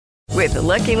With the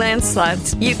Lucky Land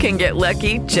Slots, you can get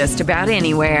lucky just about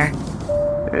anywhere.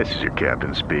 This is your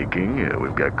captain speaking.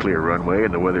 We've got clear runway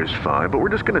and the weather's fine, but we're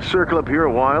just going to circle up here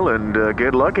a while and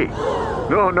get lucky.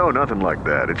 No, nothing like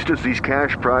that. It's just these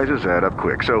cash prizes add up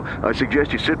quick. So I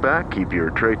suggest you sit back, keep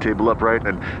your tray table upright,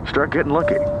 and start getting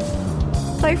lucky.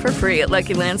 Play for free at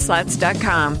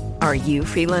LuckyLandSlots.com. Are you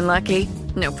feeling lucky?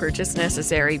 No purchase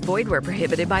necessary. Void where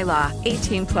prohibited by law.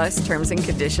 18 plus terms and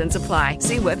conditions apply.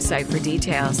 See website for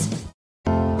details.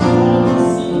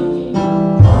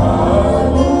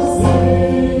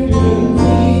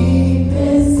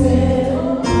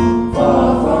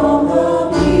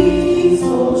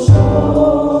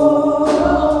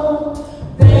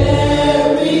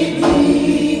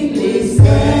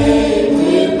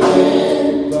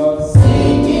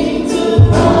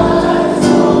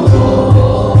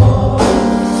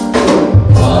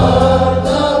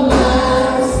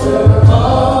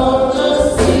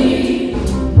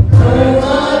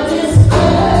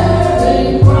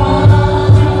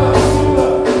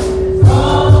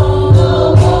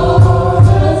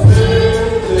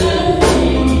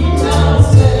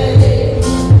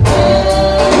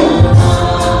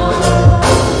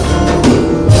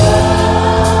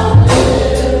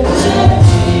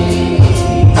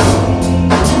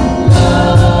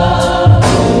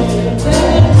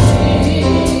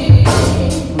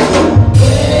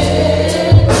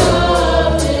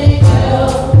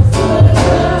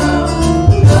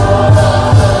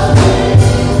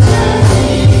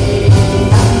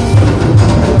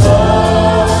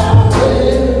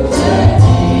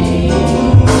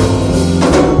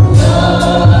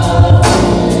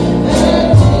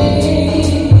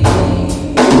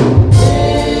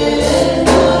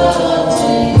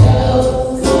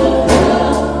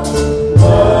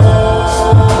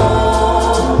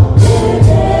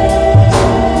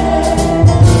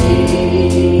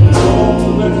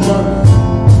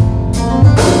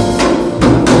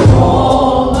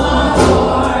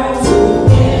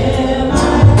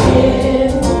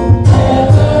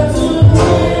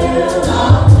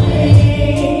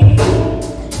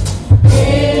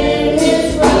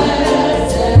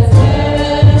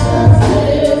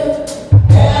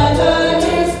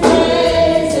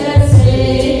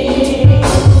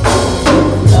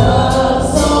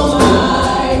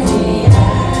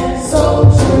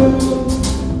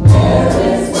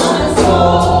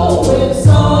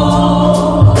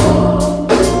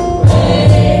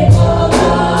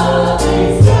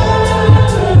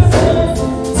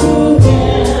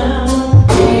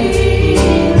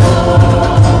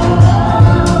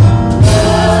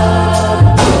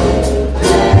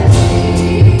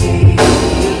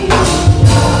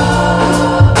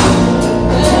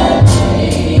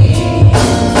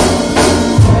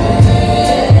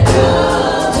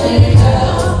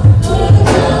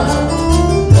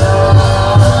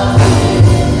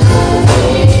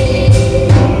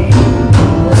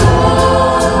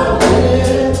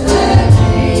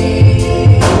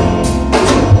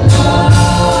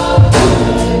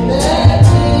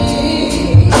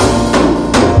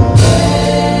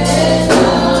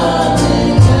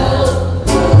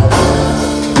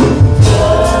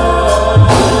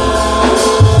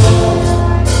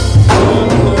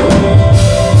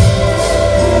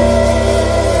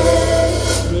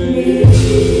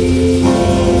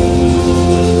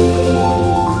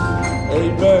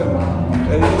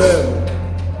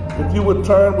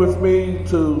 Turn with me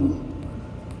to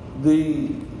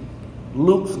the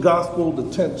Luke's Gospel, the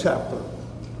 10th chapter.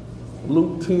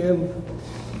 Luke 10,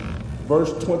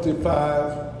 verse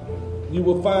 25. You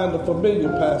will find a familiar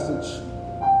passage.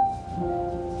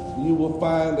 You will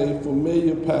find a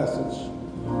familiar passage.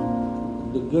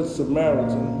 The Good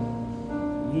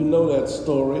Samaritan. You know that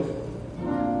story.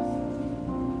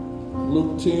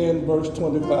 Luke 10, verse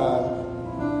 25.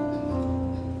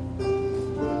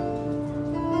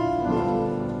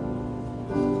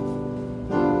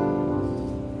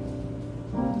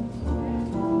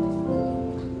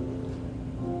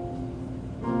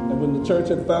 The church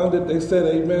had found it, they said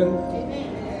amen.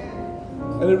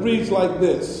 Amen. And it reads like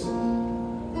this.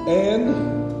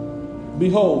 And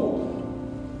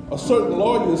behold, a certain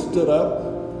lawyer stood up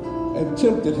and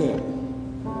tempted him,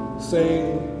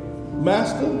 saying,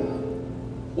 Master,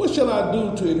 what shall I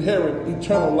do to inherit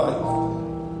eternal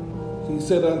life? He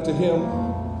said unto him,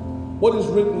 What is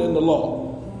written in the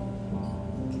law?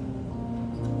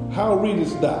 How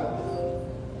readest thou?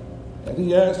 And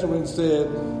he answering said,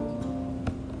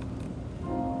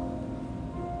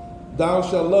 Thou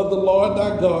shalt love the Lord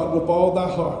thy God with all thy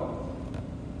heart,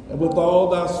 and with all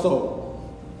thy soul,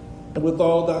 and with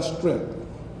all thy strength,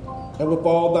 and with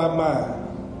all thy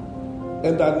mind,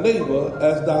 and thy neighbor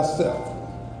as thyself.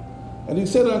 And he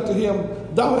said unto him,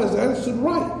 Thou hast answered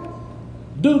right.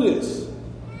 Do this,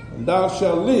 and thou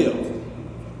shalt live.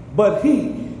 But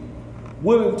he,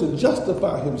 willing to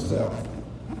justify himself,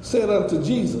 said unto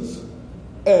Jesus,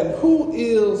 And who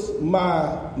is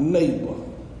my neighbor?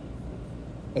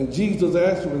 And Jesus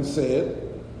answering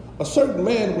said, A certain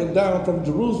man went down from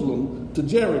Jerusalem to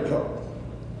Jericho,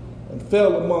 and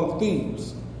fell among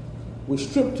thieves, which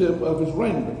stripped him of his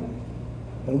raiment,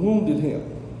 and wounded him,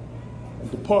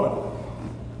 and departed,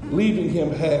 leaving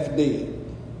him half dead.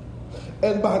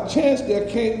 And by chance there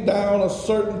came down a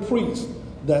certain priest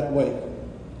that way,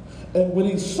 and when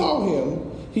he saw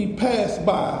him, he passed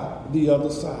by the other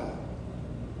side.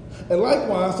 And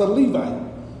likewise a Levite,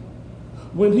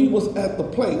 when he was at the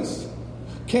place,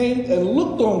 came and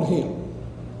looked on him,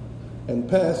 and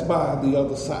passed by the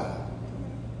other side.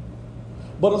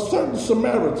 But a certain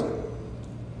Samaritan,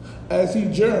 as he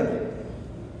journeyed,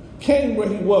 came where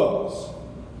he was,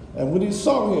 and when he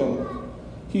saw him,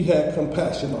 he had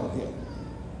compassion on him.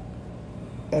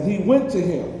 And he went to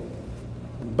him,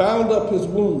 bound up his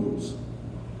wounds,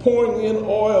 pouring in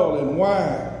oil and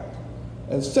wine,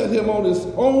 and set him on his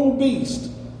own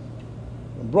beast,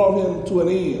 and brought him to an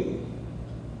inn,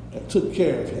 and took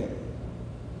care of him.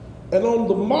 And on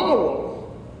the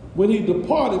morrow, when he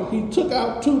departed, he took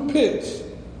out 2 pence,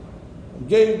 and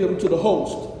gave them to the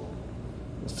host,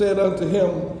 and said unto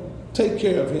him, Take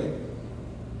care of him,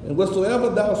 and whatsoever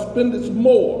thou spendest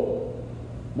more,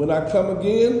 when I come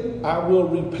again, I will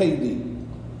repay thee.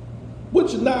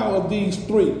 Which now of these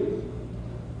 3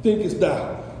 thinkest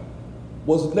thou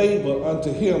was neighbor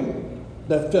unto him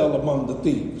that fell among the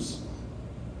thieves?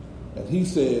 And he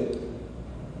said,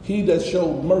 He that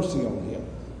showed mercy on him.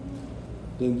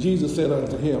 Then Jesus said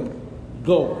unto him,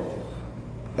 Go,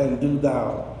 and do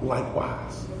thou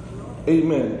likewise.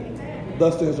 Amen.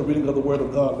 Thus ends the reading of the word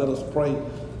of God. Let us pray.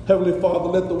 Heavenly Father,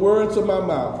 let the words of my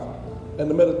mouth and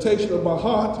the meditation of my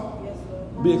heart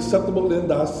be acceptable in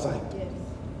thy sight.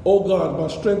 O God, my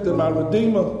strength and my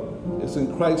redeemer, it's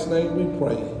in Christ's name we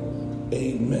pray.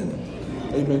 Amen.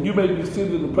 Amen. You may be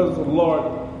seated in the presence of the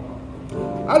Lord.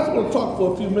 I just want to talk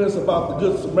for a few minutes about the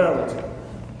Good Samaritan.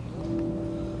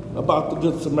 About the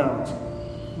Good Samaritan.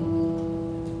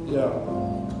 Yeah.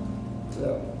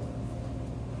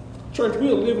 Church, we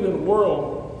are living in a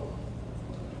world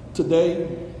today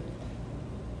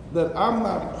that I'm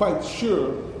not quite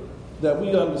sure that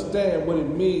we understand what it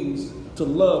means to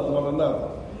love one another.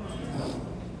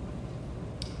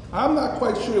 I'm not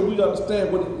quite sure we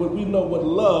understand what we know what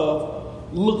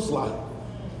love looks like.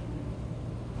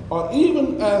 Or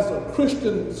even as a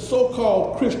Christian,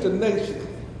 so-called Christian nation,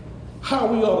 how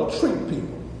we ought to treat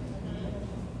people.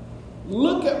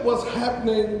 Look at what's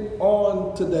happening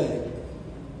on today.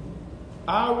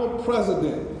 Our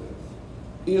president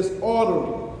is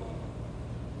ordering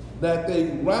that they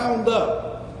round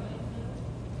up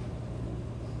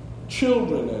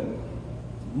children and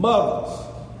mothers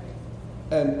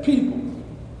and people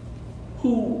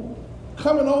who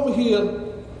coming over here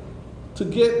to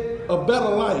get a better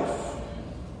life,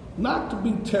 not to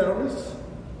be terrorists,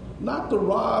 not to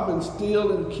rob and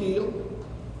steal and kill,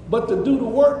 but to do the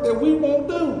work that we won't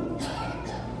do.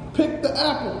 Pick the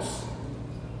apples.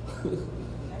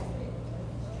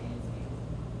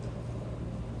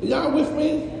 Y'all with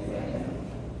me?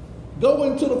 Go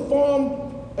into the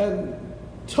farm and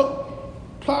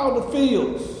plow the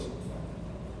fields.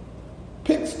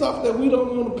 Pick stuff that we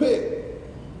don't want to pick.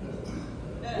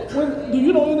 Do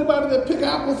you know anybody that pick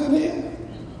apples in here?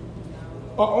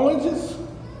 Or oranges?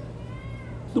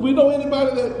 Do we know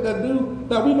anybody that do?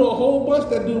 Now we know a whole bunch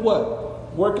that do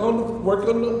what? Work on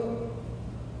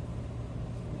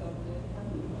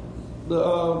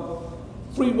the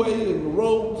freeway and the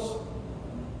roads.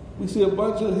 We see a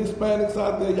bunch of Hispanics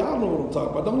out there. Y'all know what I'm talking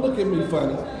about. Don't look at me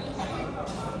funny.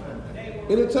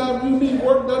 Anytime you need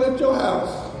work done at your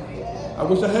house, I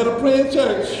wish I had a praying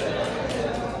church.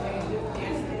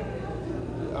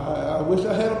 I wish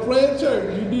I had a praying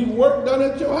church. You need work done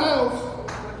at your house,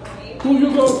 who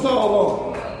you gonna call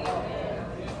on?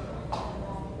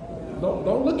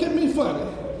 Don't look at me funny.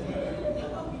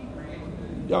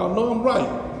 Y'all know I'm right.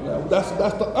 Now, that's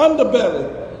the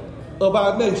underbelly of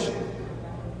our nation.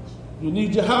 You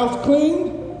need your house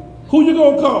cleaned, who you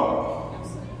gonna call?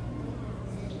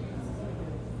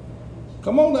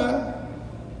 Come on now.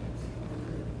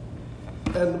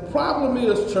 And the problem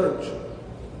is, church,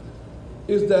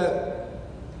 is that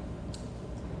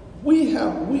we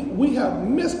have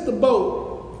missed the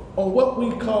boat on what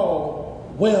we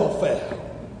call welfare.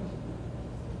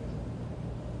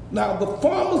 Now, the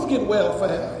farmers get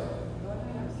welfare,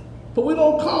 but we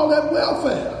don't call that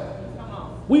welfare.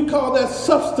 We call that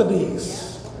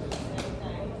subsidies.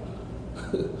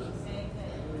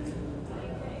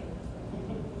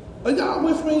 Are y'all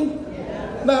with me?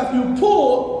 Now, if you're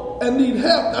poor and need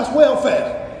help, that's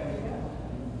welfare.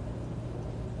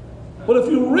 But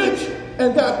if you're rich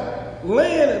and got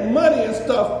land and money and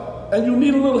stuff, and you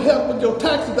need a little help with your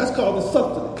taxes, that's called a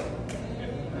subsidy.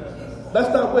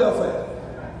 That's not welfare.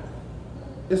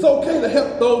 It's okay to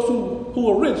help those who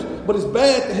are rich, but it's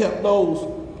bad to help those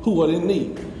who are in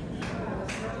need.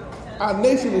 Our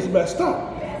nation is messed up.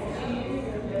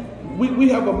 We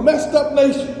have a messed up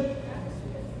nation.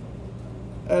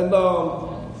 And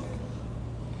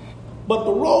but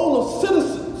the role of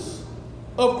citizens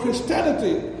of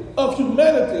Christianity, of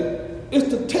humanity, is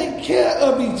to take care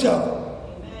of each other.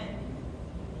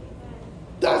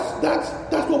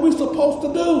 That's what we're supposed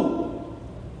to do.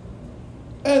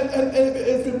 And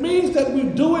if it means that we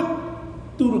do it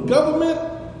through the government,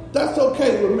 that's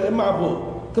okay in my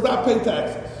book, because I pay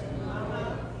taxes.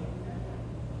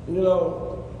 You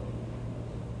know,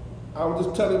 I was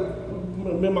just telling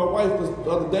me and my wife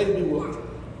the other day,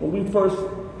 when we first,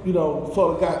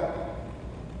 sort of got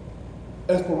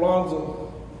Esperanza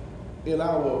in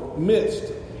our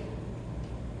midst,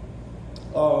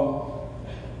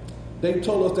 they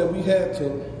told us that we had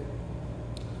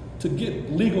to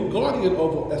get legal guardian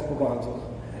over Esperanza,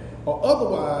 or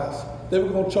otherwise they were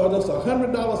going to charge us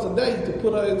 $100 a day to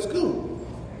put her in school.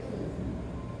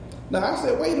 Now I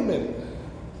said, wait a minute,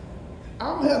 I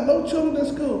don't have no children in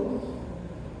school,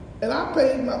 and I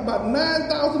pay about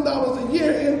 $9,000 a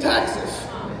year in taxes.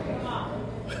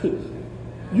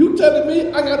 You telling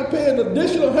me I got to pay an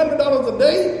additional $100 a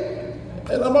day,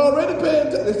 and I'm already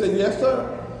paying taxes? They said, yes,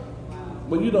 sir.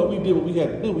 But we did what we had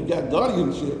to do. We got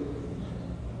guardianship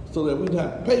so that we didn't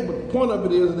have to pay. But the point of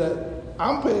it is that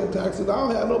I'm paying taxes. I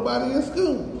don't have nobody in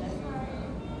school.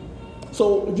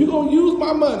 So if you're going to use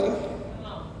my money,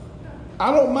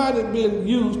 I don't mind it being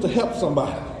used to help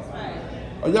somebody.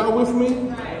 Are y'all with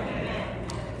me?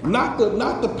 Not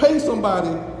to pay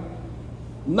somebody,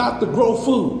 not to grow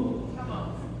food.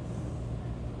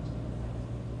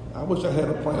 I wish I had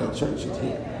a planned church in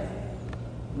here.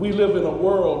 We live in a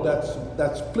world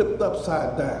that's flipped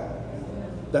upside down,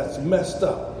 that's messed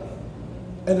up.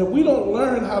 And if we don't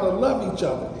learn how to love each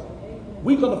other,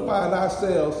 we're going to find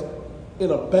ourselves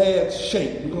in a bad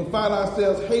shape. We're going to find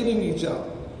ourselves hating each other.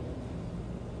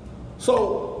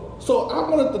 So I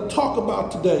wanted to talk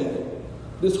about today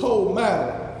this whole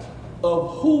matter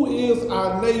of who is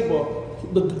our neighbor,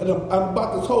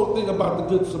 about this whole thing about the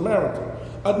Good Samaritan.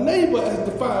 A neighbor, as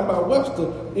defined by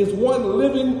Webster, is one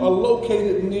living or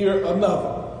located near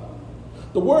another.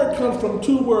 The word comes from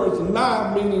two words,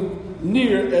 nigh meaning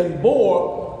near and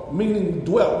bor meaning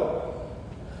dweller.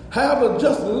 However,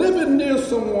 just living near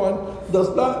someone does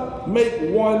not make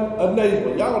one a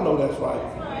neighbor. Y'all know that's right.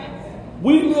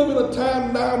 We live in a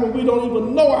time now when we don't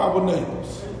even know our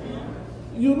neighbors.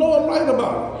 You know I'm right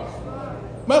about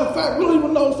it. Matter of fact, we don't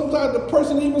even know sometimes the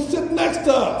person even sitting next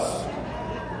to us,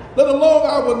 let alone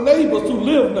our neighbors who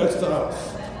live next to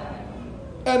us.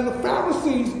 And the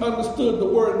Pharisees understood the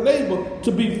word neighbor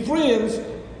to be friends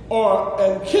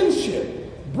and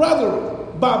kinship,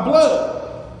 brethren by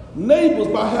blood, neighbors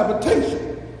by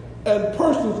habitation, and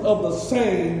persons of the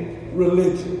same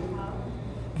religion.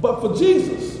 But for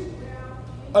Jesus,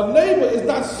 a neighbor is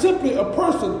not simply a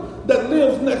person that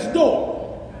lives next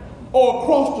door or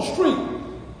across the street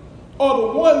or the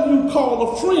one you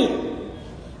call a friend.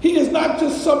 He is not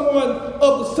just someone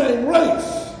of the same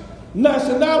race,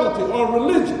 nationality, or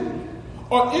religion,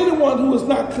 or anyone who is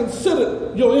not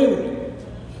considered your enemy.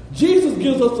 Jesus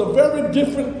gives us a very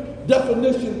different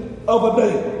definition of a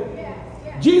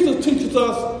neighbor. Jesus teaches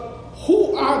us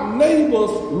who our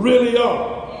neighbors really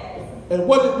are and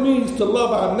what it means to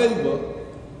love our neighbor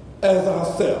as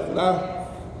ourselves. And I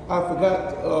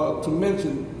forgot to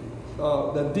mention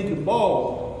that Deacon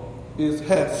Ball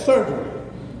had surgery.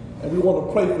 And we want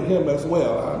to pray for him as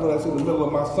well. I know that's in the middle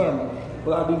of my sermon,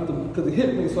 but I need to, because it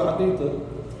hit me, so I need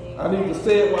to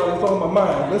say it while it's on my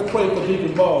mind. Let's pray for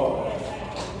Deacon Ball.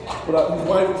 But his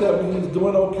wife tells me he's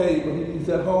doing okay, but he's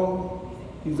at home.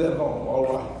 He's at home. All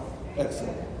right.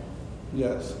 Excellent.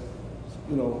 Yes.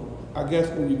 I guess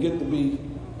when you get to be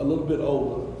a little bit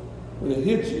older, when it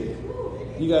hits you,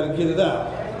 you got to get it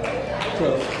out.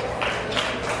 Because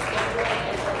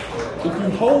if you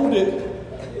hold it,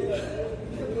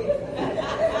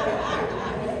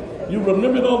 you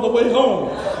remember it on the way home.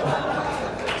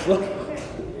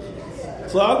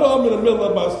 So I know I'm in the middle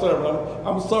of my sermon.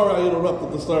 I'm sorry I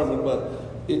interrupted the sermon, but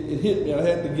it hit me. I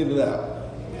had to get it out.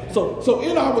 So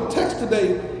in our text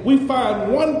today, we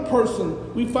find one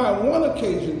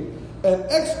occasion, an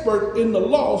expert in the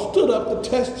law stood up to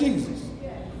test Jesus.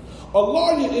 A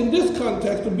lawyer in this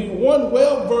context would be one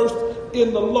well-versed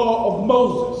in the law of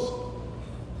Moses.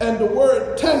 And the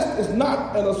word test is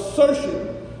not an assertion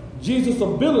of Jesus'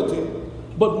 ability,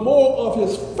 but more of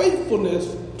his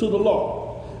faithfulness to the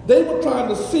law. They were trying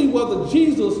to see whether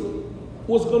Jesus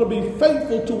was going to be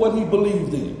faithful to what he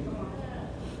believed in.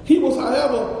 He was,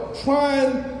 however,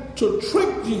 trying to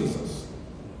trick Jesus.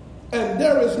 And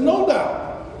there is no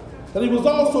doubt that he was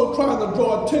also trying to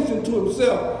draw attention to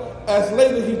himself, as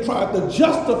later he tried to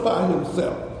justify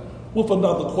himself with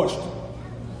another question,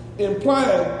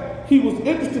 implying he was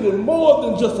interested in more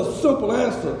than just a simple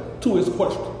answer to his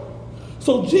question.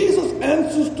 So Jesus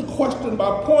answers the question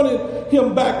by pointing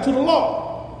him back to the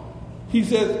law. He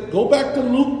says, go back to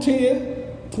Luke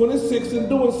 10:26. In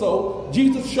doing so,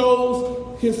 Jesus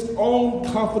shows his own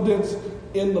confidence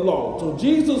in the law. So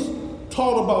Jesus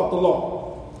taught about the law.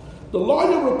 The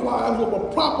lawyer replies with a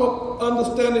proper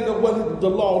understanding of what the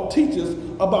law teaches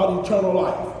about eternal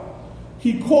life.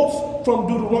 He quotes from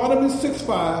Deuteronomy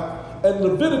 6:5 and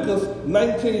Leviticus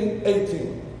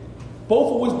 19:18,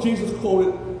 both of which Jesus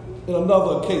quoted in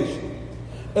another occasion.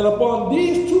 And upon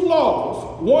these two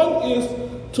laws, one is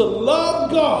to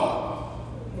love God,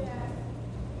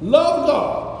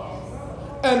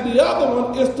 and the other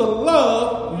one is to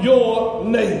love your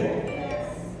neighbor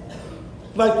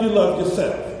like you love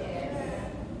yourself.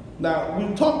 Now,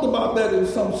 we talked about that in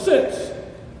some sense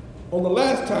on the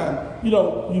last time.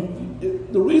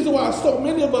 The reason why so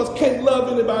many of us can't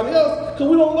love anybody else is because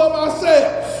we don't love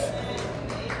ourselves.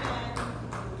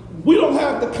 We don't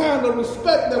have the kind of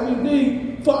respect that we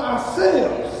need for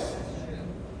ourselves.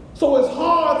 So it's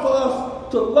hard for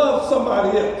us to love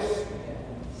somebody else.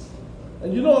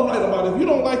 And you know I'm right about it. If you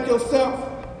don't like yourself,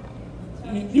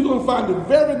 you're going to find it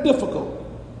very difficult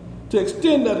to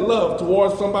extend that love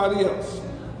towards somebody else.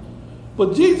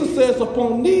 But Jesus says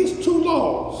upon these two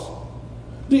laws,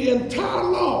 the entire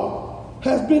law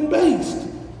has been based.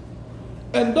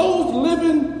 And those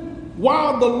living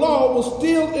while the law was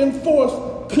still in force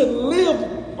could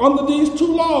live under these two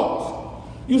laws.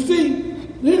 You see,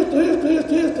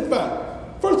 here's the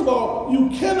fact. First of all, you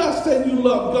cannot say you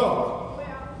love God,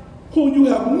 who you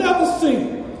have never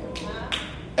seen,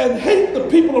 and hate the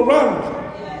people around you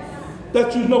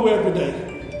that you know every day,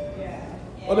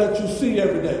 or that you see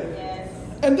every day.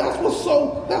 And that's what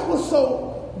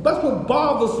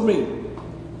bothers me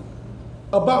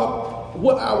about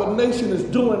what our nation is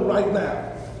doing right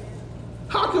now.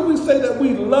 How can we say that we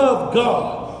love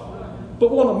God,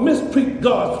 but want to mistreat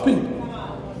God's people?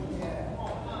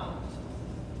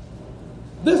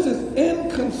 This is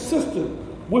inconsistent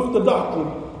with the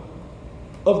doctrine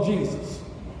of Jesus.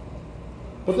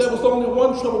 But there was only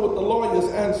one trouble with the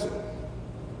lawyer's answer.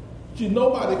 See,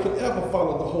 nobody could ever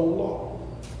follow the whole law.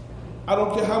 I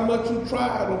don't care how much you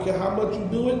try, I don't care how much you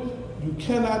do it, you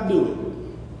cannot do it.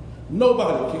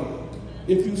 Nobody can.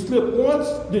 If you slip once,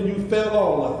 then you fail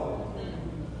all of it.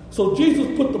 So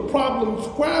Jesus put the problem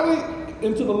squarely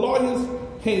into the lawyer's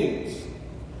hands.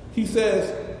 He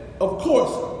says, of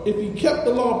course, if he kept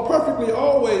the law perfectly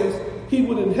always, he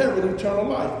would inherit eternal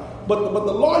life. But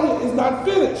the lawyer is not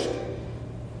finished.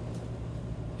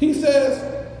 He says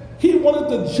he wanted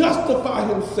to justify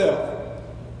himself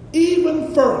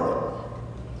even further.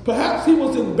 Perhaps he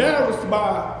was embarrassed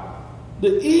by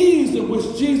the ease in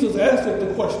which Jesus answered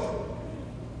the question.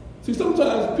 See,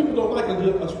 sometimes people don't like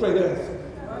a straight answer.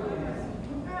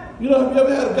 Have you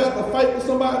ever got a fight with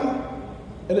somebody?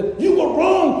 And if you were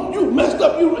wrong, you messed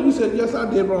up, and you said, yes, I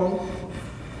did wrong.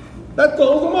 That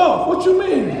throws them off. What you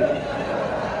mean?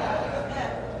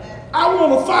 I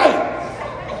want to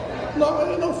fight. No,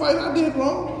 there ain't no fight. I did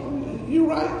wrong. You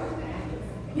right.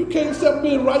 You can't accept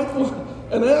being right for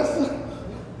an answer.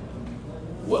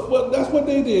 Well, that's what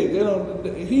they did.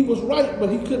 He was right, but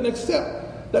he couldn't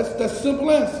accept that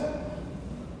simple answer.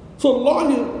 So the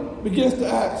lawyer begins to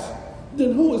ask,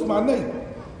 then who is my neighbor?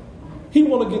 He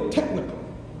want to get technical.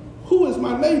 Who is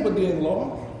my neighbor then,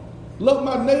 Lord? Love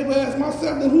my neighbor as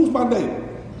myself, then who's my neighbor?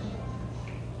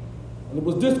 And it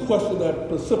was this question that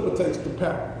precipitates the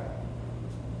parable.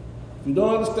 If you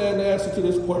don't understand the answer to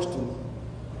this question,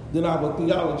 then our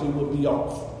theology will be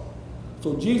off.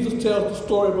 So Jesus tells the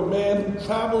story of a man who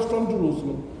travels from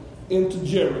Jerusalem into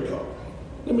Jericho.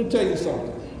 Let me tell you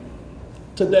something.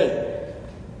 Today,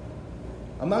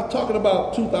 I'm not talking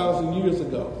about 2,000 years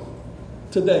ago.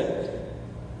 Today,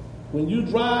 when you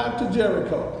drive to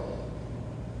Jericho,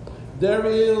 there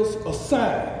is a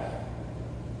sign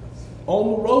on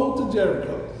the road to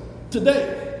Jericho.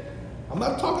 Today, I'm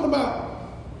not talking about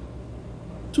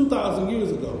 2,000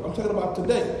 years ago. I'm talking about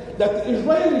today, that the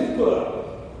Israelis put up,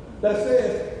 that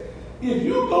says, if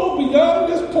you go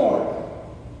beyond this point,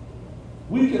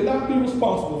 We cannot be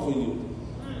responsible for you.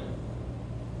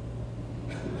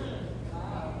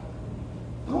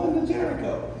 Going to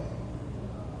Jericho.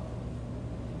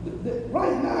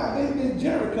 Right now, they think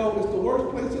Jericho is the worst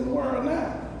place in the world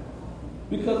now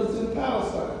because it's in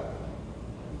Palestine.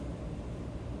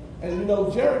 And you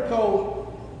know, Jericho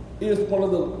is one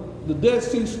of the Dead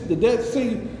Sea. The Dead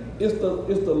Sea is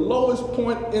the lowest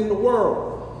point in the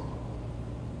world.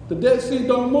 The Dead Sea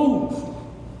don't move.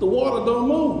 The water don't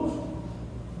move.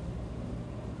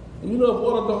 And you know, if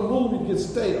water don't move, it gets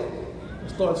stale. It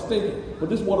starts stinking. But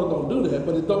this water don't do that,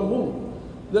 but it don't move.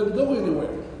 It doesn't go anywhere.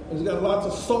 And it's got lots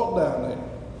of salt down there.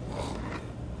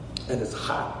 And it's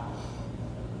hot.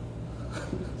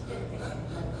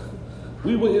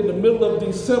 We were in the middle of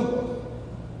December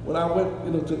when I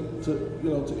went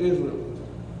to Israel.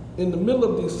 In the middle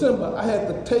of December, I had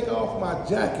to take off my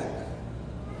jacket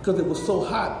because it was so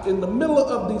hot. In the middle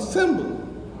of December,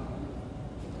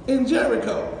 in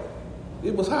Jericho,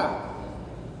 it was hot.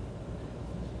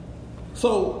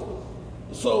 So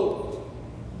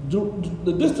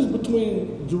the distance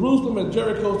between Jerusalem and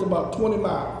Jericho is about 20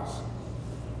 miles.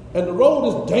 And the road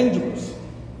is dangerous.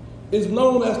 It's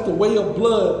known as the Way of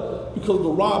Blood because of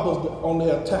the robbers on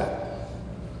their attack.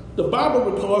 The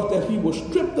Bible records that he was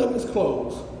stripped of his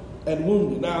clothes and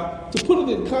wounded. Now, to put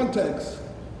it in context,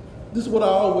 this is what I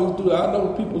always do. I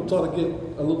know people try to get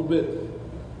a little bit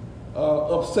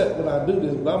upset when I do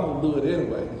this, but I'm going to do it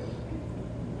anyway.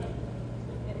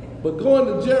 But going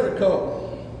to Jericho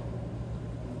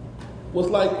was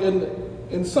like,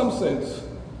 in some sense,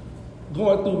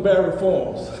 going through Barry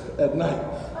Farms at night.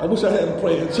 I wish I had a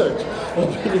prayer in church.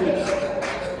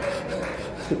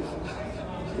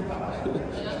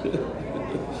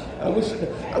 I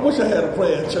wish I had a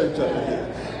prayer in church up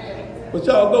here. But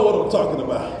y'all know what I'm talking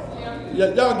about.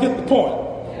 Y'all get the point.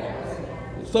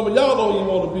 Some of y'all don't even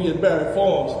want to be in Barry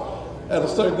Farms at a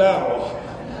certain hour.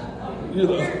 You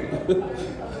know.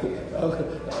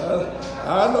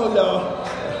 I know y'all.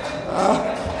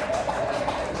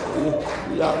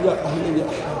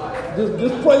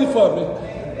 Just pray for me.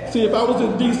 See, if I was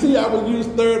in D.C., I would use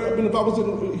third. I mean, if I was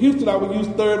in Houston, I would use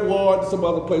Third Ward and some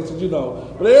other places, you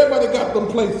know. But everybody got them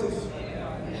places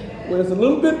where it's a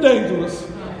little bit dangerous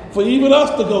for even us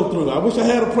to go through. I wish I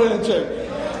had a prayer church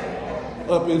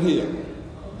up in here.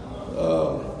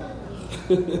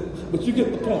 But you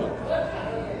get the point.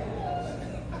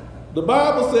 The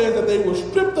Bible says that they were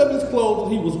stripped of his clothes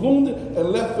and he was wounded and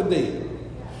left for dead.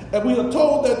 And we are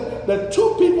told that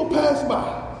two people passed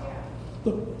by.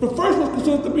 The first was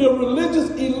considered to be a religious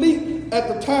elite at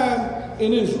the time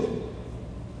in Israel.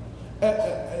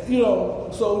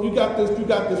 So you got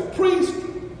this priest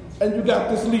and you got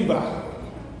this Levite.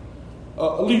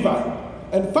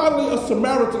 And finally a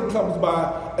Samaritan comes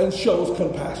by and shows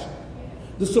compassion.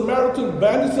 The Samaritan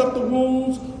bandages up the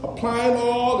wounds, applying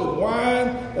oil and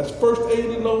wine. That's first aid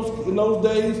in those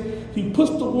days. He puts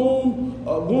the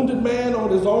wounded man on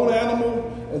his own animal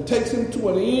and takes him to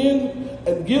an inn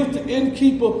and gives the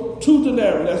innkeeper 2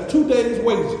 denarii. That's 2 days'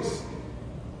 wages.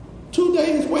 2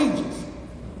 days' wages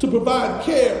to provide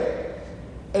care.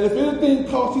 And if anything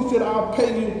costs, he said, I'll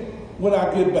pay you when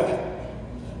I get back.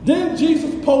 Then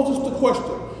Jesus poses the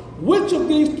question, which of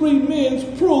these 3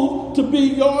 men proved to be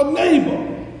your neighbor?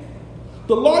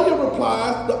 The lawyer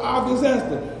replies the obvious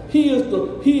answer. He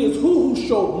is who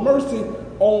showed mercy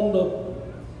on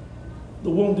the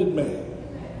wounded man.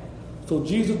 So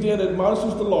Jesus then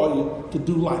admonishes the lawyer to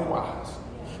do likewise.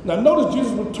 Now notice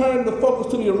Jesus returned the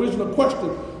focus to the original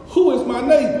question, who is my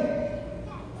neighbor?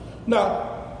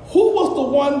 Now, who was the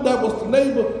one that was the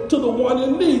neighbor to the one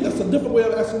in need? That's a different way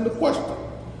of asking the question.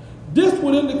 This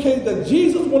would indicate that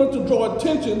Jesus wanted to draw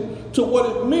attention to what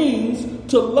it means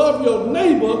to love your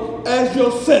neighbor as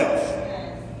yourself.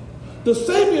 The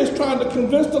Savior is trying to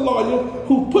convince the lawyer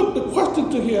who put the question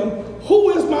to him, who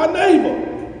is my neighbor?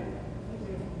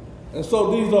 And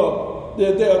so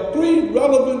there are 3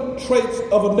 relevant traits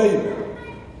of a neighbor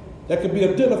that can be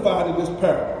identified in this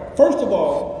parable. First of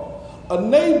all, a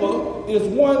neighbor is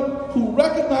one who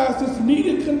recognizes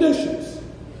needed conditions.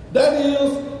 That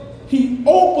is, he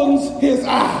opens his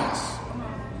eyes.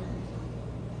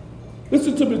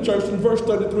 Listen to me, church, in verse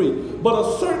 33. But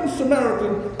a certain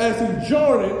Samaritan, as he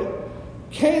journeyed,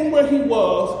 came where he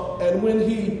was, and when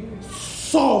he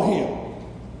saw him.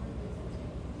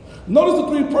 Notice the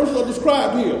 3 persons are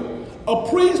described here. A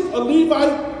priest, a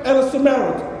Levite, and a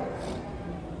Samaritan.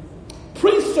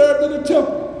 Priests served in the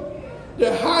temple.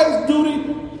 Their highest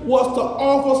duty was to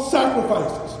offer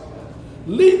sacrifices.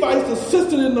 Levites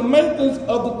assisted in the maintenance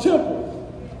of the temple.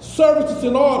 Services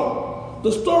in order.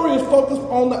 The story is focused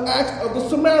on the acts of the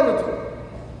Samaritan.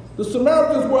 The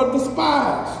Samaritans were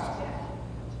despised.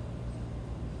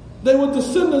 They were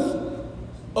descendants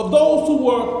of those who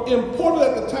were imported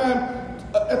at the time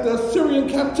at the Assyrian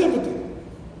captivity.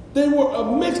 They were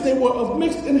of mixed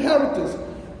inheritance.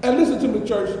 And listen to me,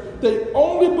 church, they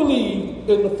only believed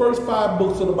in the first 5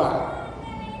 books of the Bible.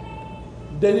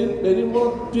 They didn't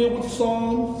want to deal with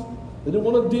Psalms. They didn't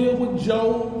want to deal with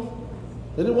Job.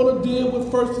 They didn't want to deal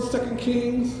with 1st and 2nd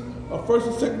Kings or 1st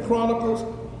and 2nd Chronicles.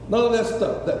 None of that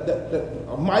stuff.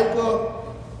 That Micah,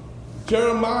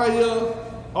 Jeremiah,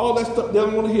 all that stuff, they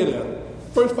don't want to hear that.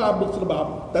 First 5 books of the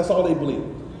Bible, that's all they believed.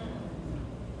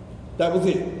 That was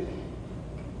it.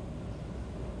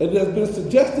 It has been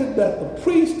suggested that the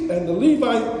priest and the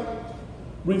Levite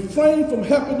refrained from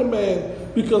helping the man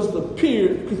because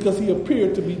he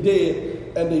appeared to be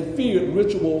dead, and they feared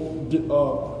ritual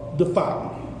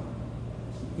defilement.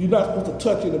 You're not supposed to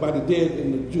touch anybody dead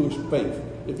in the Jewish faith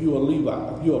if you're a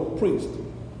Levite, if you're a priest.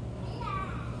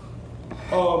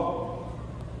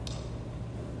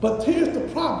 But here's the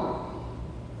problem.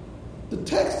 The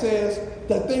text says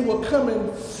that they were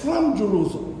coming from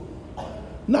Jerusalem,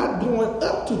 not going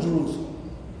up to Jerusalem.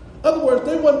 In other words,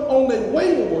 they weren't on their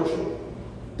way to worship.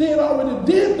 They had already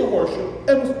did the worship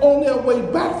and was on their way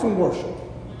back from worship.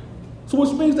 So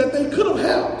which means that they could have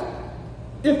helped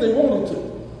if they wanted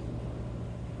to.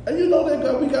 And you know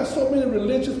we got so many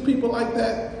religious people like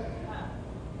that.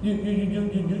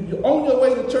 You're on your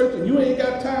way to church and you ain't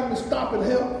got time to stop and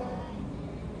help.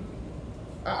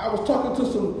 I was talking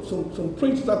to some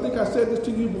preachers. I think I said this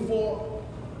to you before.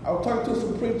 I was talking to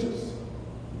some preachers,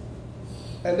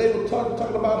 and they were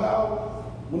talking about how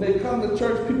when they come to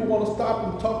church, people want to stop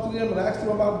and talk to them and ask them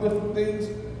about different things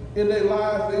in their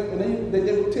lives. They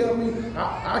would tell me,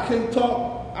 I can't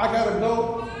talk, I got to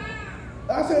go.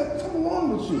 I said, something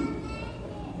wrong with you.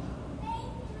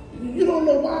 You don't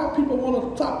know why people want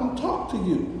to stop and talk to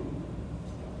you.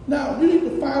 Now, you need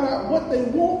to find out what they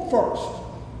want first.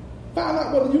 Find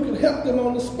out whether you can help them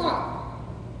on the spot.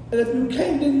 And if you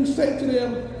can't, then you say to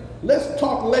them, let's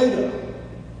talk later.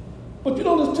 But you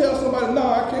don't just tell somebody, no,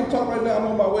 I can't talk right now, I'm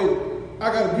on my way.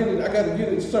 I gotta get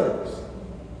in service.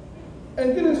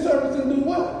 And get in service and do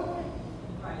what?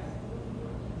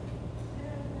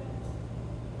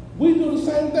 We do the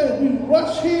same thing. We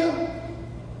rush here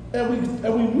and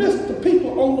we miss the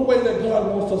people on the way that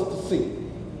God wants us to see.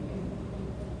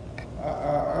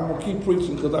 I'm going to keep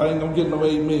preaching because I ain't going to get no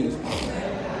amens.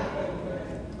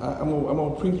 I'm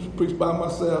going to preach by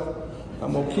myself.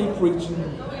 I'm going to keep preaching.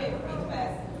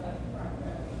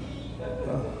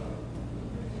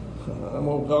 I'm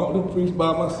going to go on and preach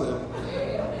by myself.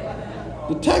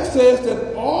 The text says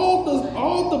that all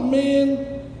the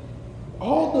men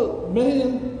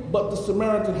but the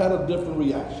Samaritan had a different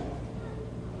reaction.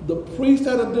 The priest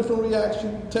had a different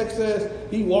reaction. The text says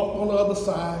he walked on the other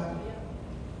side.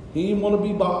 He didn't want to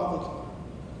be bothered.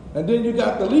 And then you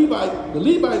got the Levite. The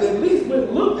Levite at least went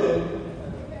and looked at him,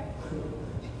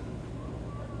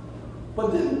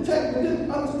 but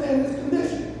didn't understand his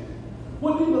condition.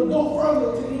 Wouldn't even go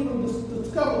further to even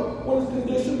discover what his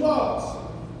condition was.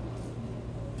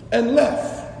 And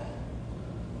left.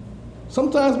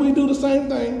 Sometimes we do the same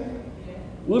thing.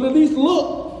 We'll at least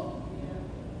look,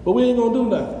 but we ain't going to do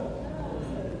nothing.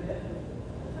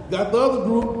 Got the other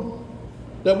group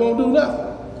that won't do nothing.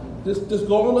 Just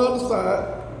go on the other side.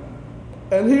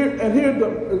 And here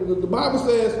the Bible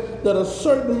says that a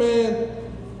certain man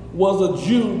was a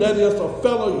Jew, that is a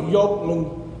fellow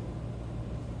yokeman,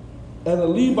 and a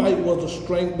Levite was a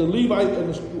stranger. The Levite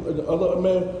and the other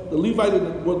man, the Levite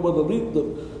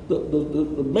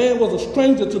the man was a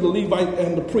stranger to the Levite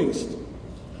and the priest.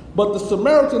 But the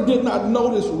Samaritan did not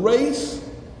notice race.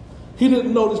 He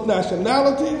didn't notice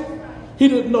nationality. He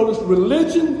didn't notice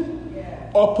religion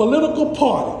or political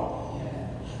party.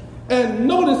 And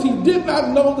notice he did not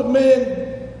know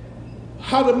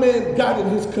how the man got in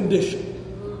his condition.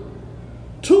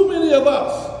 Too many of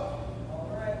us,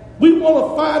 we want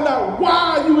to find out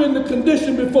why you're in the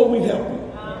condition before we help you.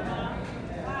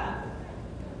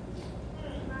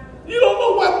 You don't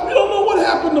know what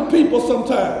happened to people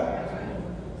sometimes.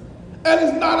 And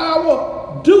it's not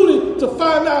our duty to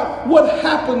find out what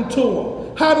happened to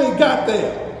them, how they got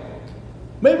there.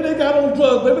 Maybe they got on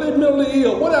drugs, maybe they're mentally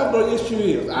ill, whatever the issue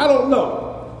is. I don't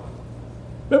know.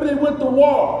 Maybe they went to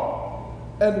war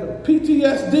and the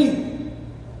PTSD,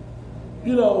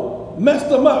 messed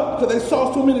them up because they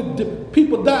saw so many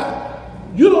people die.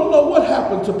 You don't know what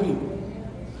happened to people.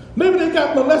 Maybe they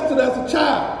got molested as a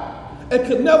child and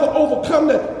could never overcome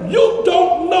that. You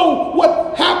don't know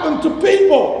what happened to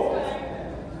people.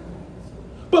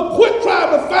 But quit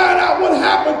trying to find out what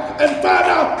happened and find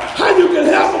out how you can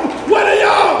help them where they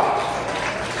are.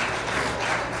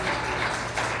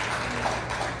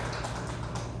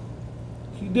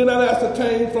 did not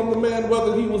ascertain from the man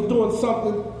whether he was doing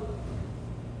something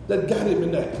that got him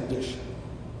in that condition.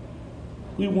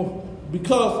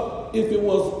 Because if it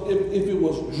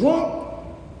was drunk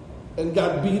and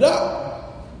got beat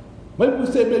up, maybe we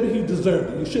say maybe he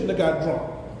deserved it. He shouldn't have got drunk.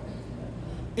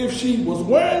 If she was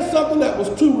wearing something that was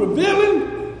too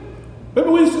revealing, maybe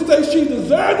we should say she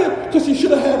deserved it because she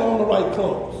should have had on the right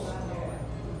clothes.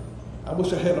 I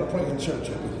wish I had a praying church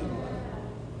every day.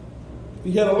 If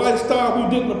he had a lifestyle we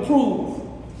didn't approve,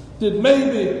 then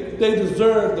maybe they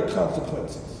deserved the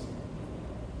consequences.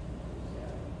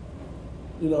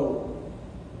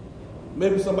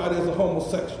 Maybe somebody is a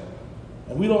homosexual,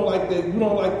 and we don't like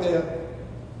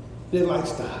their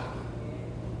lifestyle.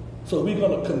 So we're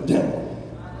going to condemn them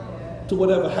to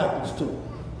whatever happens to them.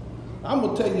 I'm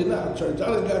going to tell you now, church, I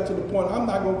done got to the point I'm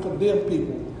not going to condemn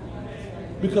people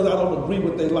because I don't agree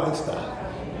with their lifestyle.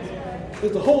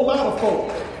 There's a whole lot of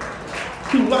folks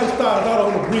whose lifestyles I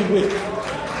don't agree with.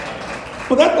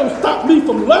 But that don't stop me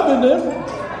from loving them.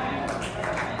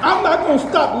 I'm not going to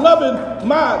stop loving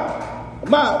my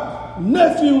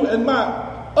nephew and my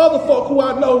other folk who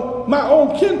I know, my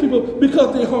own kin people,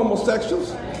 because they're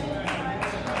homosexuals.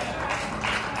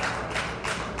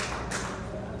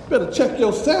 Better check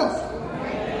yourself.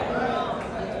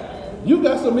 You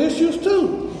got some issues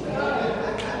too.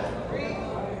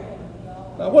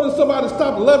 Now, what if somebody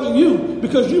stop loving you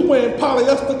because you wearing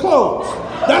polyester clothes?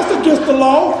 That's against the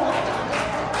law.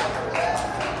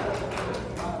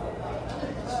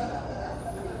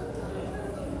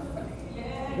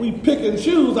 We pick and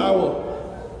choose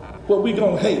what we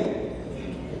gonna hate.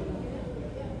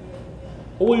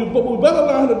 What we better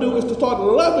learn how to do is to start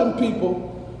loving people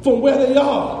from where they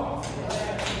are.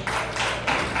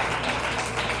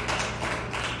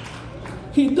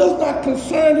 He does not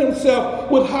concern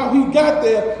himself with how he got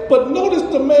there, but notice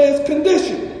the man's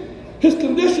condition. His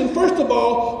condition, first of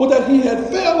all, was that he had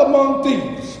fell among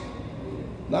thieves.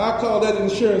 Now I call that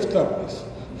insurance companies.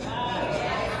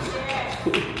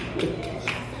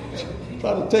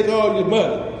 Try to take all your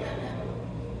money.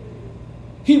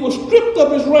 He was stripped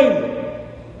of his raiment.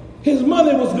 His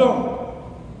money was gone.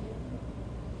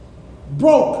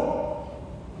 Broke.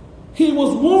 He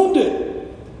was wounded.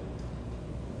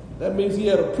 That means he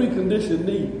had a preconditioned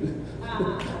need.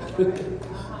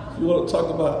 You want to talk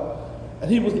about.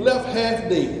 And he was left half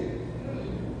dead.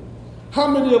 How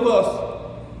many of us,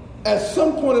 at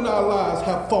some point in our lives,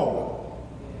 have fallen,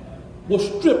 were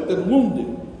stripped and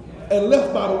wounded, and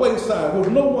left by the wayside with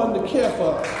no one to care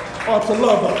for us or to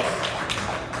love us?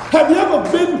 Have you ever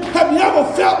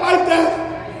felt like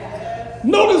that?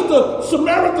 Notice the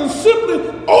Samaritan simply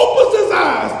opens his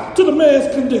eyes to the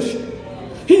man's condition.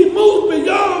 He moves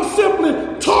beyond simply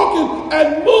talking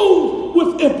and moves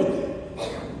with empathy.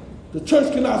 The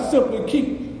church cannot simply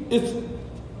keep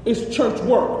its church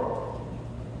work,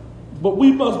 but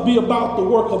we must be about the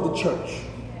work of the church.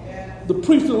 The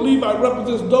priest and Levite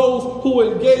represents those who are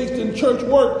engaged in church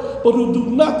work, but who do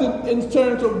nothing in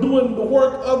terms of doing the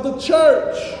work of the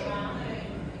church.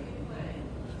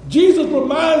 Jesus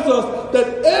reminds us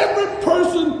that every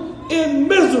person in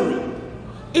misery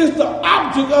is the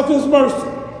object of his mercy,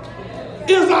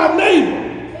 is our neighbor,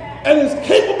 and is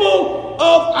capable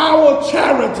of our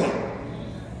charity.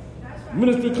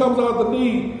 Ministry comes out of the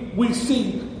need we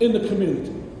see in the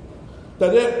community.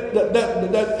 That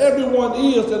everyone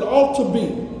is and ought to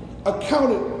be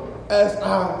accounted as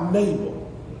our neighbor,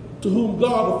 to whom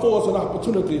God affords an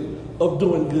opportunity of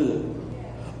doing good.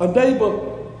 A neighbor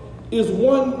is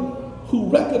one who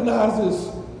recognizes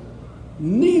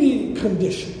needy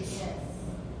conditions.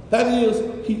 That is,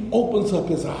 he opens up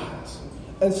his eyes.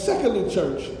 And secondly,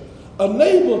 church, a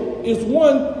neighbor is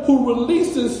one who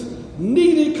releases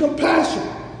needy compassion.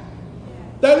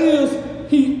 That is,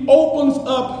 he opens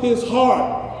up his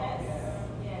heart.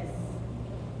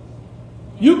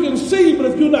 You can see, but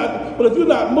if you're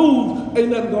not moved, ain't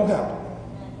nothing gonna happen.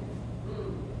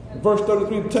 Verse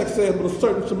 33, the text says, but a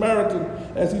certain Samaritan,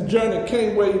 as he journeyed,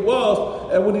 came where he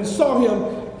was, and when he saw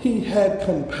him, he had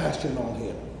compassion on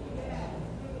him.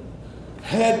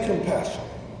 Had compassion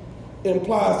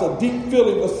implies a deep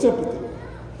feeling of sympathy,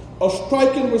 a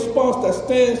striking response that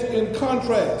stands in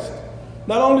contrast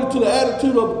not only to the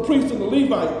attitude of the priest and the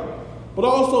Levite, but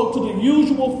also to the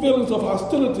usual feelings of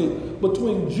hostility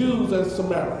between Jews and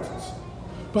Samaritans.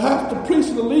 Perhaps the priest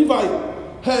and the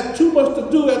Levite had too much to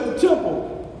do at the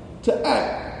temple to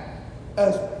act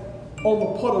as on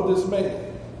the part of this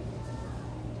man.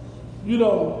 You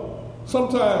know,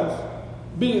 sometimes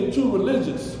being too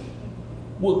religious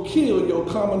will kill your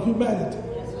common humanity.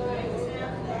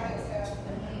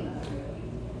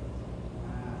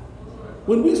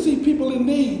 When we see people in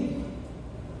need,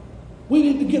 We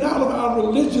need to get out of our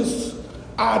religious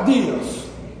ideas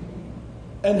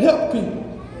and help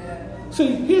people.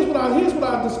 See, here's what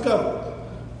I discovered.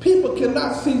 People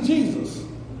cannot see Jesus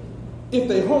if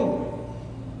they're hungry.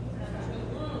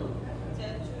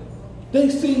 They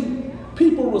see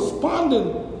people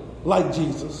responding like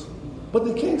Jesus, but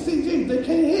they can't see Jesus. They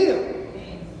can't hear.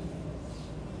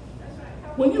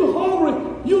 When you're hungry,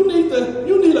 you need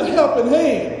a helping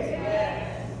hand.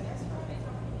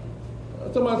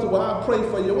 Somebody said, well, I'll pray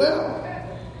for you. Well,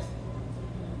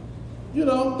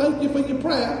 thank you for your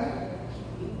prayer,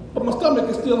 but my stomach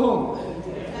is still hungry.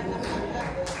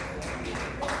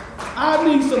 I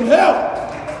need some help.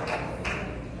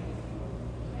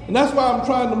 And that's why I'm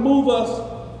trying to move us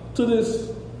to this,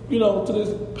 to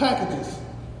this packages.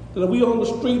 That if we on the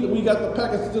street and we got the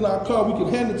packages in our car, we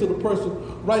can hand it to the person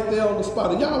right there on the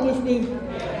spot. Are y'all with me?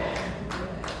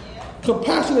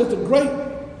 Compassion is a great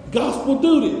gospel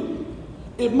duty.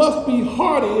 It must be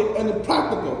hearty and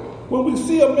practical. When we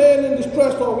see a man in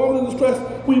distress or a woman in distress,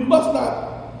 we must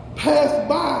not pass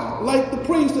by like the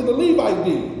priest and the Levite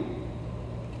did.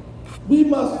 We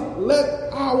must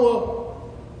let our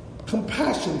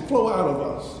compassion flow out of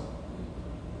us.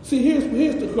 See, here's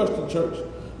the question, church.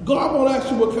 God won't ask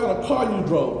you what kind of car you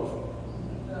drove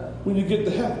when you get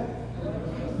to heaven.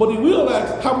 But he will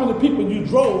ask how many people you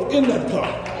drove in that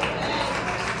car.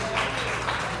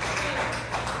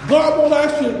 God won't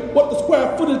ask you what the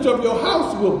square footage of your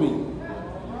house will be.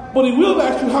 But he will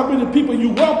ask you how many people you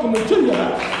welcome into your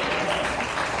house.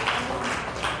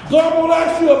 God won't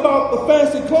ask you about the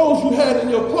fancy clothes you had in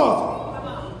your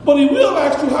closet. But he will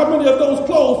ask you how many of those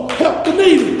clothes helped the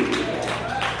needy.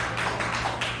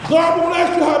 God won't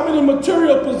ask you how many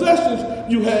material possessions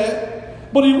you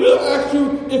had, but he will ask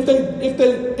you if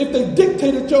they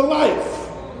dictated your life.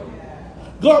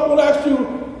 God won't ask you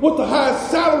what the highest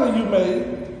salary you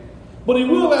made, but he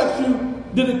will ask you,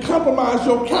 did it compromise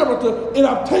your character in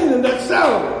obtaining that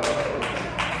salary?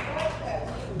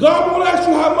 God won't ask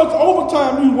you how much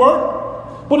overtime you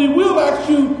work, but he will ask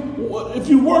you if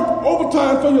you work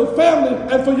overtime for your family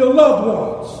and for your loved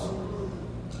ones.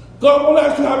 God won't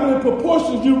ask you how many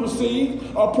proportions you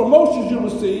receive or promotions you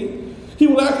receive. He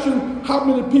will ask you how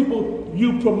many people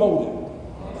you promoted.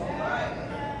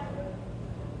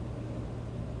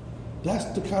 That's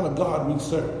the kind of God we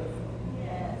serve.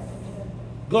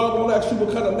 God won't ask you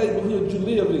what kind of neighborhood you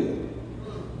live in,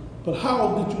 but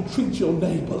how did you treat your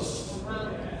neighbors?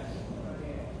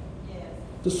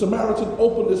 The Samaritan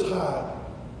opened his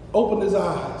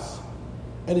eyes,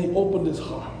 and he opened his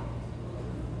heart.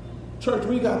 Church,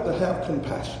 we got to have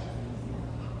compassion.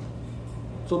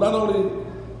 So not only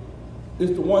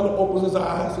is the one who opens his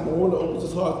eyes and the one who opens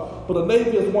his heart, but a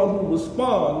neighbor is one who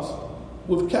responds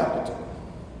with capital.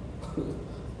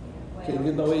 Can't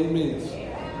get no amens.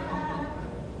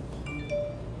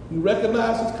 He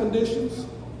recognizes his conditions,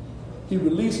 he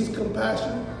releases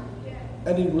compassion,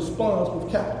 and he responds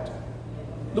with capital.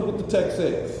 Look what the text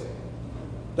says.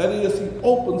 That is, he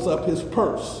opens up his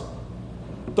purse.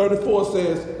 34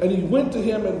 says, and he went to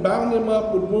him and bound him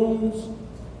up with wounds,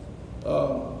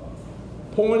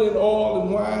 pouring in oil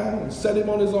and wine, and set him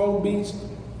on his own beast,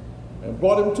 and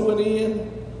brought him to an inn,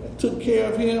 and took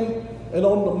care of him. And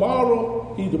on the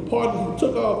morrow he departed. He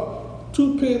took off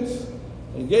 2 pence,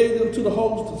 and gave them to the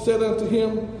host, and said unto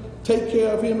him, take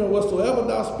care of him, and whatsoever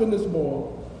thou spendest more,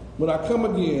 when I come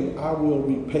again, I will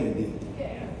repay thee.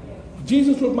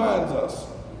 Jesus reminds us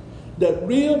that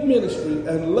real ministry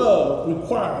and love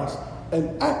requires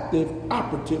an active,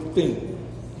 operative thing.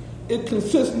 It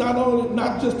consists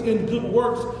not just in good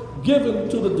works given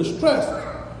to the distressed,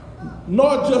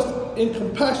 nor just in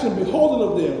compassion beholding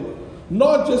of them,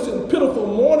 nor just in pitiful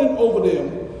mourning over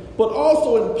them, but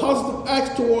also in positive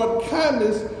acts toward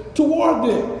kindness toward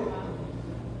them.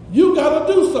 You got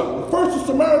to do something. First, the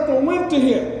Samaritan went to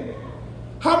him.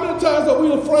 How many times are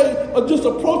we afraid of just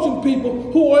approaching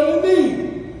people who are in need?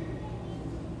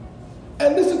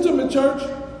 And listen to me, church.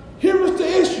 Here is the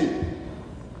issue.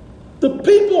 The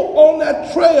people on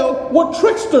that trail were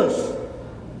tricksters.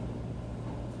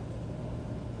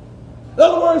 In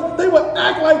other words, they would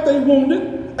act like they wounded,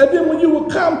 and then when you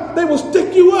would come, they would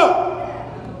stick you up.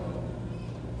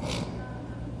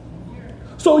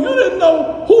 So you didn't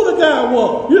know who the guy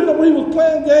was. You didn't know whether he was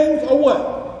playing games or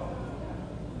what.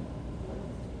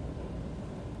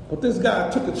 But this guy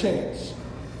took a chance.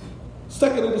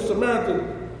 Secondly, the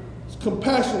Samaritan's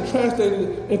compassion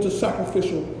translated into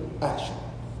sacrificial action.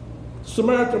 The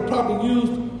Samaritan probably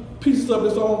used pieces of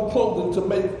his own clothing to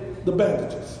make the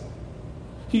bandages.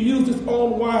 He used his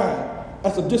own wine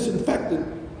as a disinfectant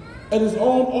and his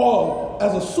own oil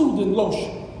as a soothing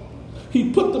lotion.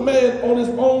 He put the man on his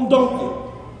own donkey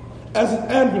as an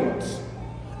ambulance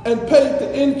and paid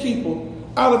the innkeeper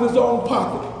out of his own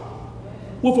pocket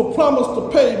with a promise to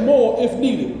pay more if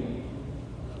needed.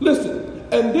 Listen,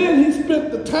 and then he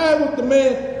spent the time with the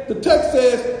man, the text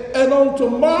says, and on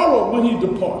tomorrow when he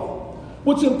departed,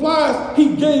 which implies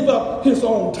he gave up his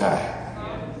own time.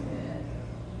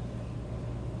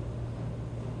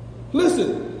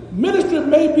 Listen, ministry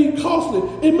may be costly.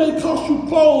 It may cost you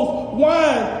clothes,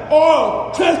 wine,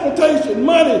 oil, transportation,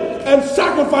 money, and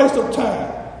sacrifice of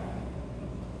time.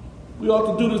 We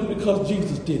ought to do this because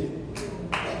Jesus did it.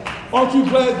 Aren't you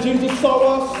glad Jesus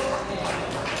saw us?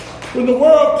 When the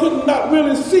world could not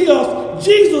really see us,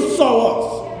 Jesus saw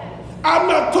us. I'm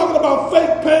not talking about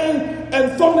fake pain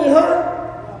and phony hurt.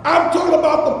 I'm talking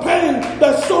about the pain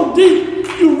that's so deep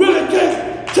you really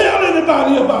can't tell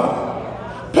anybody about it.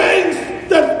 Pain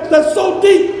that's so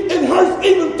deep it hurts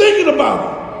even thinking about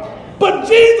it. But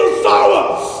Jesus saw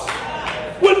us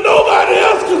when nobody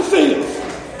else could see us.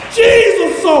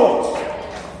 Jesus saw us.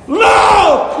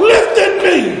 Love lifted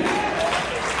me.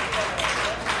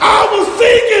 I was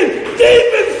sinking deep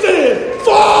in sin,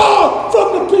 far from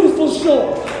the peaceful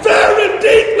shore, very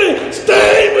deeply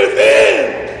staying within.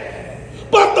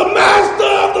 But the master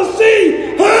of the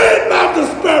sea heard my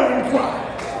despairing cry.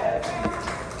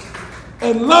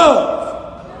 And love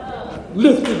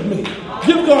lifted me.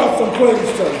 Give God some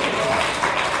praise, church.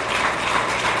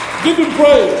 Give him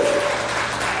praise.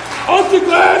 Aren't you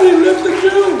glad he lifted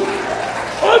you?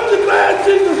 Aren't you glad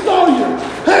Jesus saw you,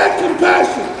 had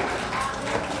compassion,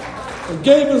 and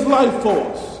gave his life for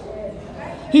us?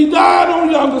 He died on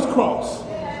yonder's cross.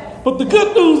 But the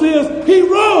good news is he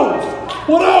rose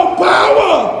with all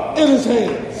power in his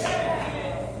hands.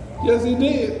 Yes, he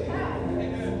did.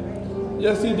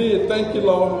 Yes, he did. Thank you,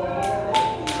 Lord.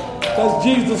 That's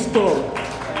Jesus' story.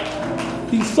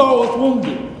 He saw us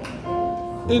wounded,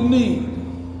 in need.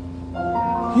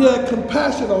 He had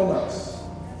compassion on us.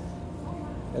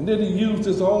 And then he used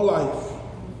his own life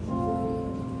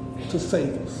to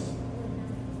save us.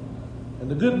 And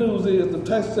the good news is the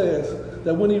text says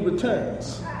that when he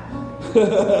returns,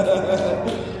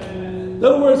 in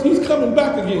other words, he's coming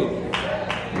back again.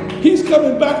 He's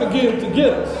coming back again to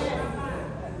get us.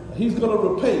 He's going to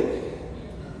repay.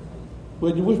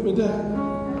 Were you with me there?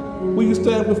 Will you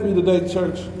stand with me today,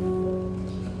 church?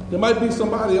 There might be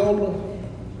somebody on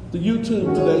the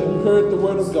YouTube today who heard the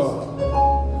word of God.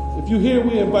 If you're here,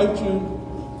 we invite you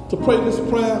to pray this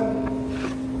prayer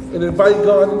and invite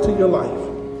God into your life.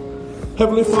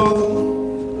 Heavenly Father,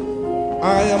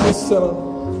 I am a sinner.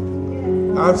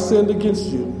 I've sinned against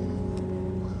you.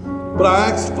 But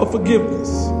I ask for forgiveness.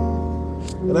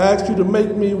 And I ask you to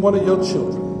make me one of your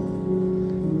children.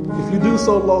 If you do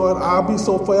so, Lord, I'll be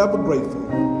so forever grateful.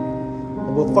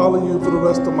 And will follow you for the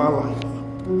rest of my life.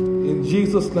 In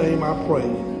Jesus' name I pray.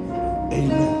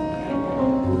 Amen.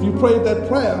 If you prayed that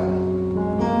prayer,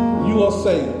 you are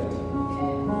saved.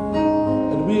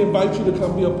 And we invite you to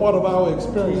come be a part of our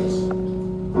experience.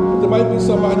 There might be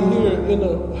somebody here in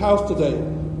the house today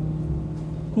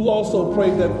who also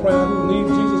prayed that prayer, who needs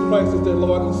Jesus Christ as their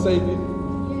Lord and Savior.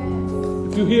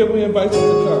 If you're here, we invite you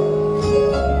to come.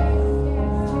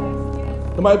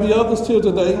 There might be others here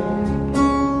today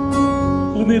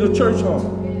who need a church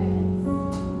home.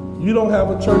 You don't have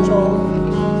a church home,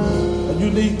 and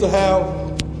you need to have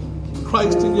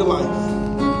Christ in your life.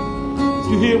 If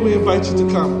you're here, we invite you to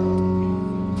come.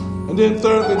 And then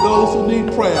thirdly, those who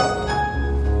need prayer,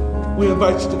 we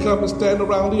invite you to come and stand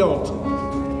around the altar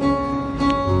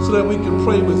so that we can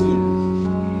pray with you.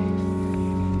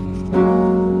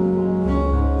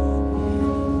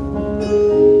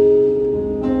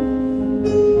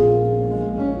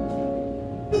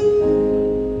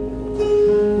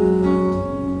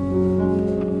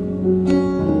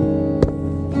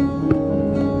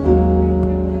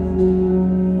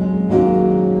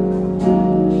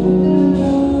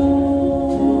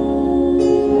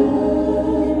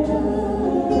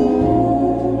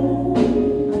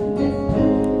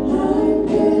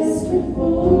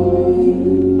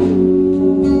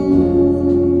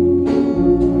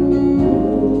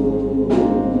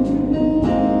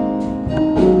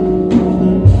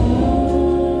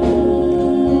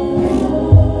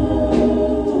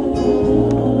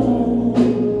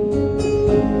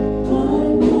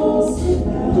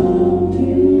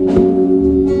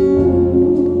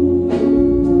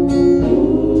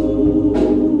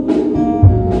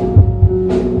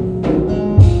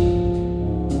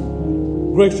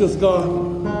 Gracious God,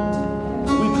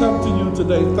 we come to you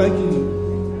today thanking you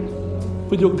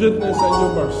for your goodness and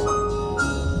your mercy.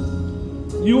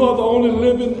 You are the only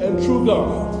living and true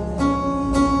God.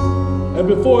 And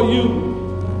before you,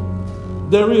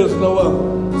 there is no other.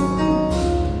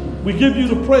 We give you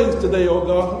the praise today, oh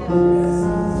God.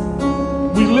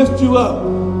 We lift you up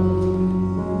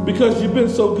because you've been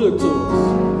so good to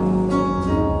us.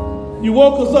 You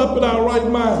woke us up in our right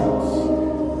minds.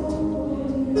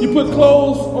 You put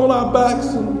clothes on our backs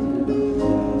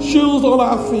and shoes on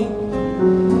our feet.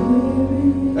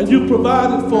 And you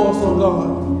provided for us, oh God.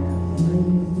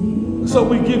 So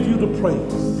we give you the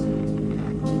praise.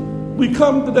 We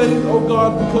come today, oh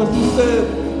God, because you said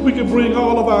we can bring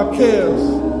all of our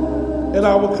cares and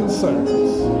our concerns.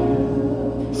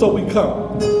 So we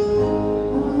come.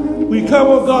 We come,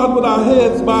 oh God, with our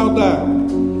heads bowed down.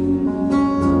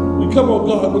 We come, oh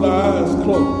God, with our eyes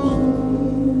closed.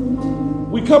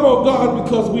 We come, oh God,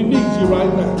 because we need you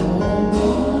right now.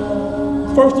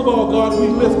 First of all, God, we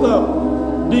lift up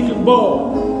Deacon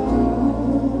Ball,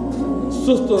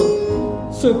 Sister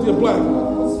Cynthia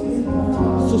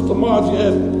Blackman, Sister Margie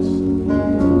Edmonds.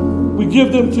 We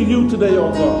give them to you today, oh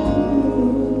God.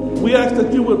 We ask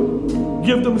that you would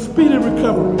give them speedy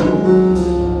recovery.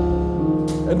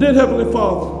 And then, Heavenly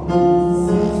Father,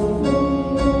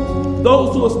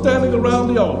 those who are standing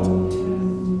around the altar,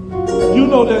 you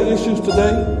know their issues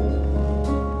today.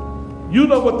 You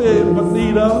know what they're in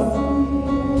need of.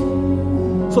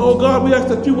 So, oh God, we ask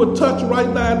that you would touch right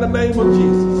now in the name of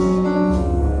Jesus.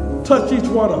 Touch each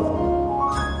one of them.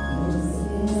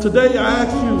 Today, I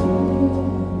ask you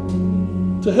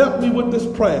to help me with this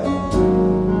prayer.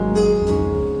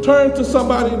 Turn to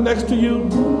somebody next to you.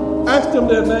 Ask them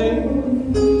their name.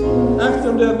 Ask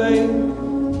them their name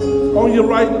on your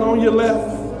right and on your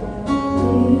left.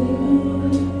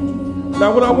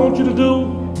 Now, what I want you to do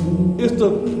is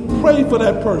to pray for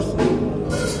that person.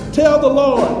 Tell the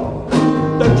Lord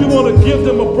that you want to give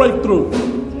them a breakthrough.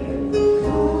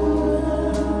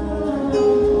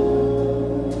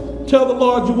 Tell the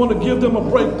Lord you want to give them a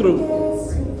breakthrough.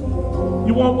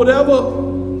 You want whatever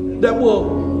that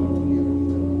will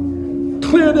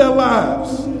clear their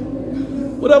lives,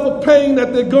 whatever pain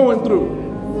that they're going through,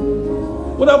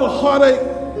 whatever heartache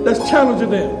that's challenging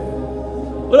them,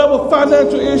 whatever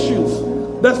financial issues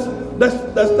that's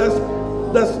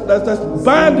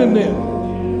binding them.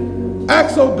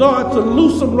 Ask, oh God, to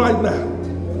loose them right now,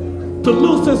 to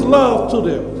loose His love to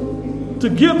them, to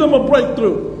give them a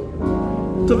breakthrough,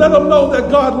 to let them know that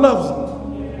God loves them,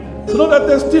 to know that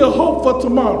there's still hope for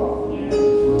tomorrow.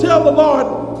 Tell the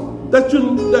Lord that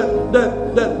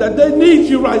they need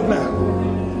you right now.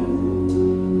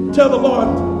 Tell the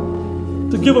Lord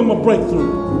to give them a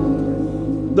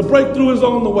breakthrough. The breakthrough is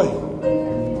on the way.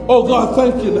 Oh God,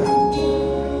 thank you now.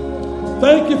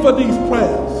 Thank you for these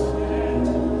prayers.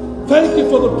 Thank you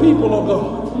for the people, oh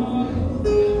God.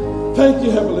 Thank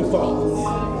you, Heavenly Father.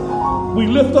 We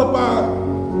lift up our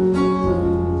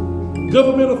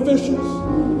government officials.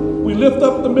 We lift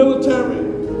up the military.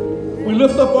 We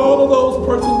lift up all of those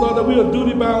persons, Lord, that we are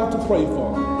duty bound to pray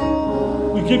for.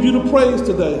 We give you the praise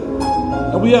today.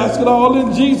 And we ask it all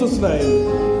in Jesus' name.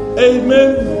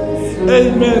 Amen,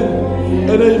 amen,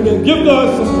 and amen. Give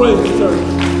God some praise, church.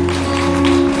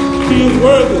 He is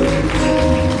worthy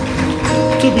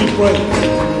to be praised.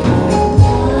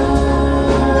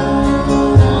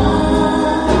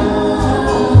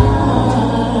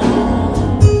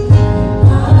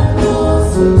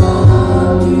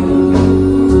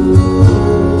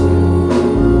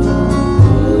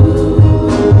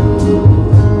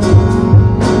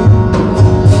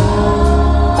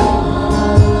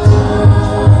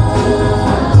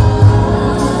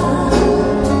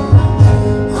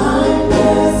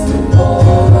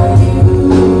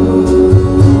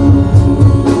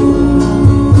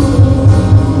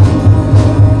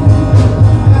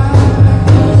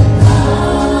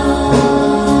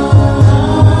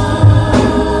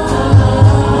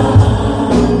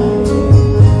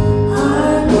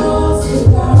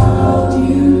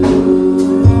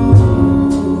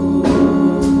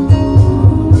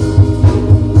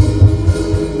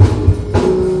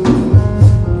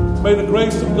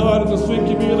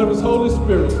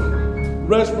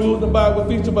 Rest, rule, and abide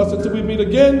with each of us until we meet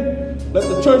again. Let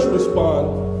the church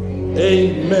respond.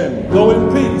 Amen. Go in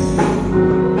peace.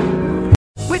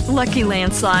 With Lucky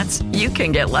Land Slots, you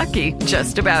can get lucky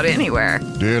just about anywhere.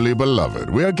 Dearly beloved,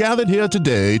 we are gathered here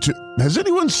today to... Has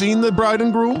anyone seen the bride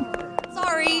and groom?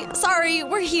 Sorry,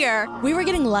 we're here. We were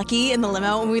getting lucky in the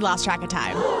limo and we lost track of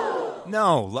time.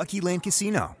 No, Lucky Land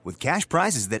Casino, with cash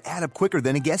prizes that add up quicker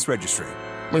than a guest registry.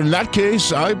 In that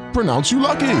case, I pronounce you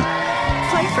lucky.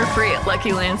 Play for free at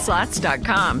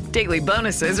LuckyLandSlots.com. Daily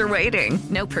bonuses are waiting.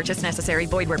 No purchase necessary.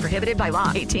 Void where prohibited by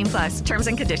law. 18+. Terms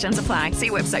and conditions apply. See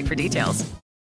website for details.